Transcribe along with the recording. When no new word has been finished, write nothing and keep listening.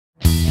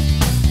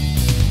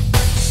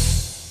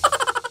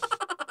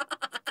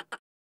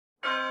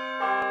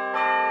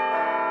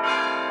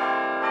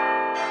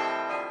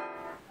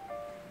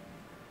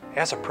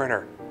As a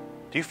printer,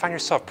 do you find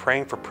yourself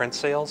praying for print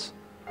sales?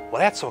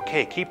 Well, that's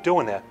okay, keep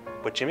doing that,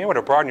 but you may want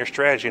to broaden your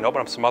strategy and open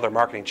up some other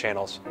marketing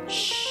channels.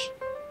 Shh.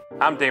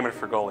 I'm Damon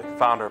Fergoli,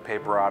 founder of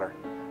Paper Otter.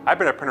 I've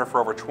been a printer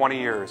for over 20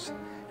 years,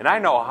 and I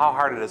know how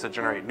hard it is to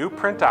generate new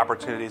print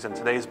opportunities in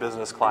today's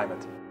business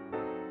climate.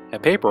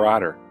 At Paper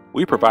Otter,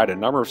 we provide a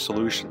number of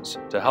solutions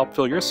to help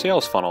fill your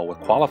sales funnel with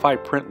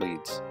qualified print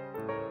leads.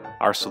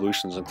 Our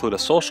solutions include a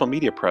social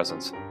media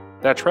presence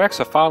that attracts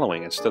a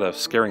following instead of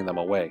scaring them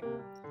away,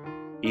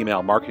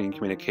 email marketing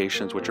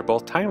communications which are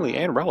both timely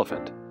and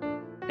relevant,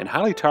 and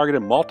highly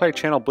targeted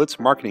multi-channel blitz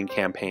marketing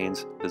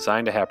campaigns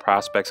designed to have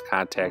prospects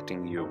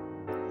contacting you.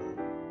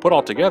 Put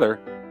all together,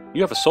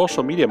 you have a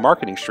social media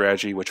marketing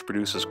strategy which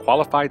produces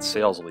qualified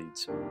sales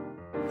leads.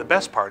 The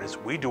best part is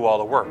we do all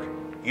the work.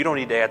 You don't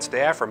need to add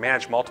staff or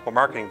manage multiple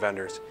marketing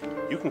vendors.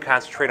 You can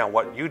concentrate on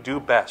what you do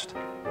best,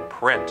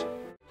 print.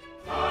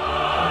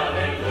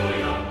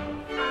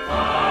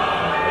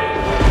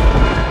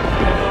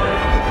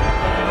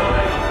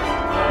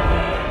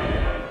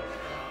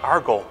 Our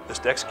goal is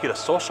to execute a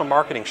social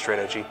marketing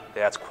strategy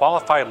that adds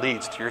qualified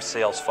leads to your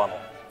sales funnel.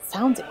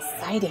 Sounds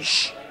exciting.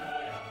 Shh.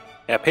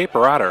 At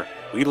Paper Otter,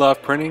 we love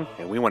printing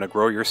and we want to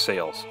grow your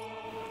sales.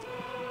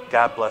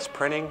 God bless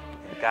printing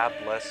and God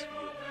bless you.